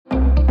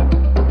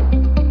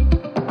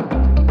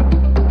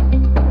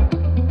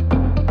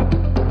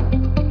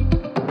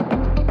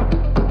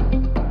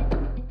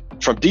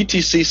From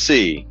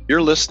DTCC,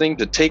 you're listening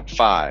to Take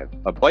 5,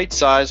 a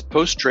bite-sized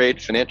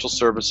post-trade financial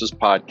services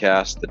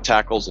podcast that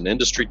tackles an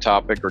industry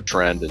topic or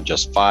trend in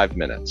just 5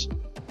 minutes.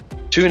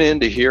 Tune in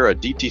to hear a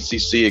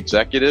DTCC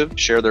executive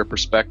share their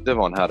perspective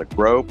on how to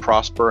grow,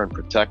 prosper, and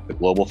protect the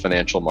global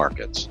financial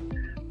markets.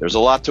 There's a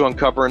lot to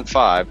uncover in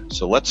 5,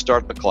 so let's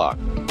start the clock.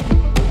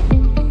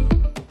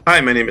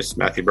 Hi, my name is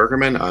Matthew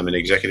Bergerman. I'm an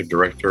executive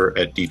director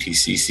at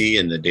DTCC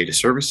in the data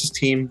services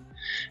team.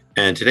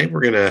 And today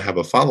we're going to have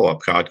a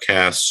follow-up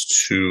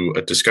podcast to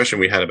a discussion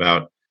we had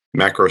about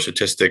macro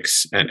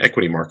statistics and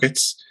equity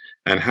markets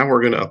and how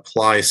we're going to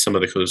apply some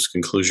of those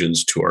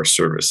conclusions to our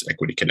service,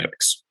 Equity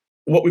Kinetics.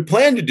 What we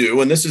plan to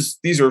do, and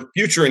these are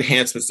future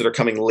enhancements that are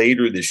coming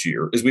later this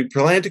year, is we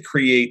plan to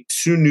create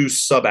 2 new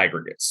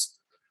sub-aggregates.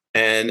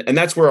 And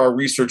that's where our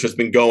research has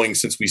been going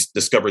since we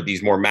discovered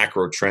these more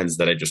macro trends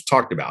that I just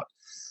talked about,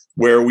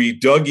 where we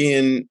dug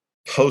in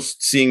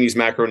post seeing these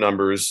macro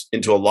numbers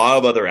into a lot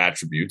of other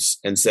attributes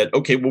and said,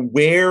 okay, well,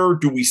 where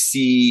do we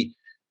see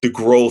the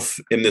growth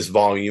in this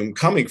volume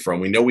coming from?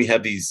 We know we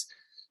have these,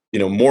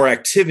 more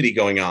activity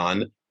going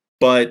on,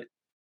 but,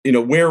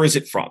 where is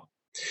it from?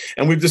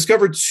 And we've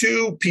discovered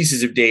 2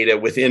 pieces of data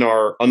within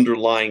our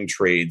underlying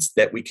trades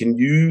that we can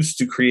use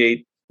to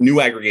create new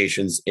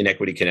aggregations in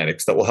Equity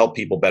Kinetics that will help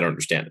people better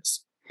understand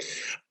this.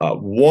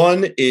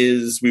 One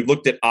is we've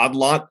looked at odd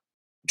lot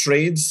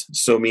trades,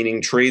 so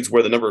meaning trades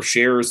where the number of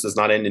shares does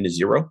not end in a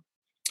 0.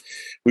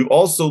 We've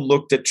also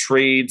looked at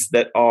trades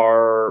that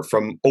are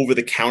from over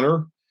the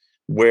counter,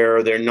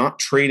 where they're not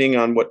trading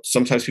on what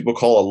sometimes people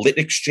call a lit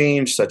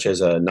exchange, such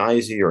as a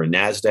NYSE or a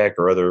NASDAQ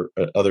or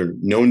other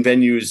known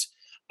venues.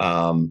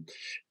 And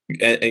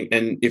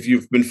if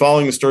you've been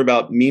following the story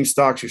about meme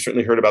stocks, you've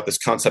certainly heard about this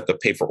concept of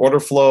pay for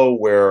order flow,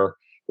 where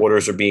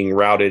orders are being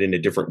routed in a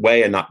different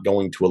way and not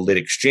going to a lit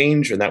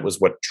exchange. And that was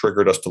what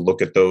triggered us to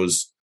look at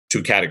those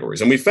 2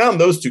 categories. And we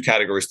found those 2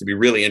 categories to be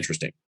really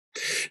interesting.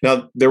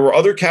 Now, there were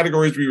other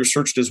categories we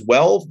researched as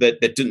well that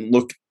didn't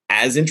look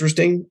as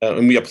interesting.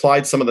 And we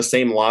applied some of the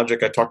same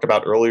logic I talked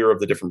about earlier of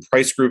the different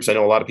price groups. I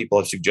know a lot of people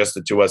have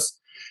suggested to us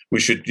we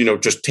should,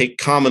 just take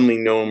commonly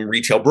known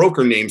retail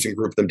broker names and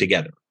group them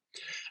together.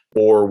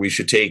 Or we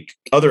should take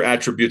other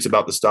attributes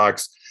about the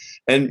stocks.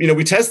 And,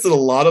 we tested a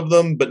lot of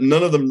them, but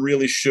none of them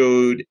really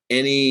showed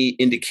any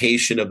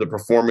indication of the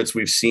performance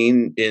we've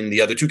seen in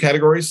the other 2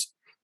 categories.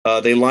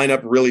 They line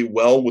up really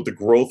well with the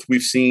growth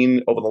we've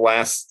seen over the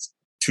last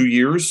 2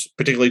 years,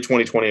 particularly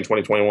 2020 and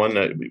 2021.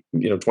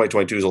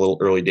 2022 is a little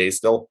early days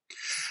still.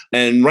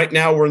 And right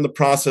now we're in the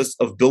process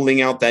of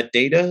building out that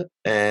data,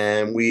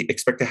 and we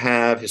expect to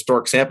have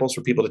historic samples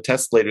for people to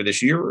test later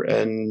this year,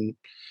 and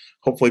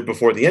hopefully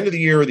before the end of the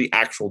year, the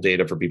actual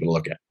data for people to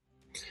look at.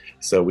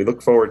 So we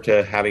look forward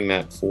to having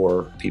that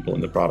for people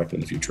in the product in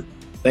the future.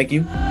 Thank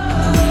you.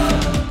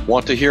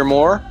 Want to hear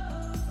more?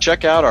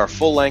 Check out our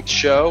full-length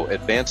show,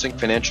 Advancing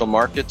Financial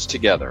Markets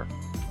Together.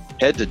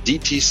 Head to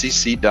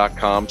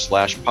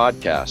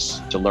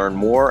dtcc.com/podcasts to learn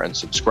more and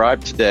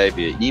subscribe today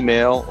via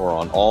email or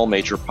on all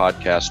major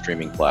podcast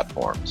streaming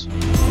platforms.